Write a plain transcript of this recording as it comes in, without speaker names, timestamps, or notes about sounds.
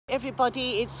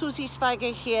everybody, it's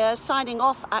Suzie here, signing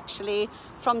off actually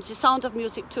from the Sound of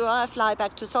Music tour. I fly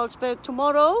back to Salzburg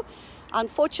tomorrow,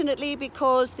 unfortunately,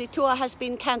 because the tour has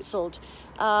been cancelled.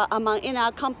 In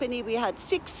our company we had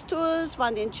 6 tours,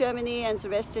 one in Germany and the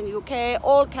rest in UK,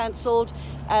 all cancelled,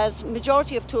 as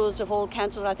majority of tours have all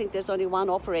cancelled. I think there's only one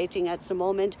operating at the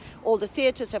moment. All the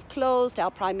theatres have closed.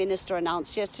 Our Prime Minister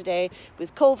announced yesterday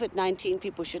with COVID-19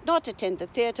 people should not attend the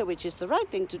theatre, which is the right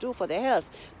thing to do for their health,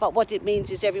 but what it means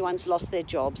is everyone's lost their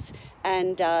jobs,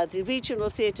 and the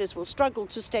regional theatres will struggle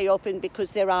to stay open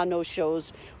because there are no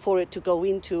shows for it to go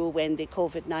into when the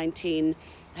COVID-19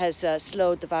 has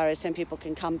slowed the virus and people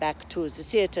can come back to the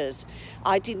theatres.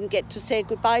 I didn't get to say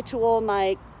goodbye to all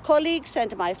my colleagues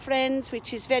and my friends,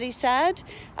 which is very sad.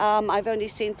 I've only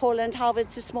seen Paul and Howard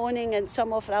this morning and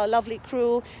some of our lovely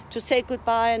crew to say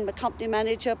goodbye, and my company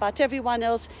manager, but everyone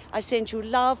else, I send you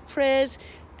love, prayers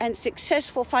and success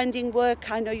for finding work.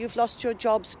 I know you've lost your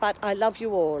jobs, but I love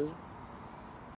you all.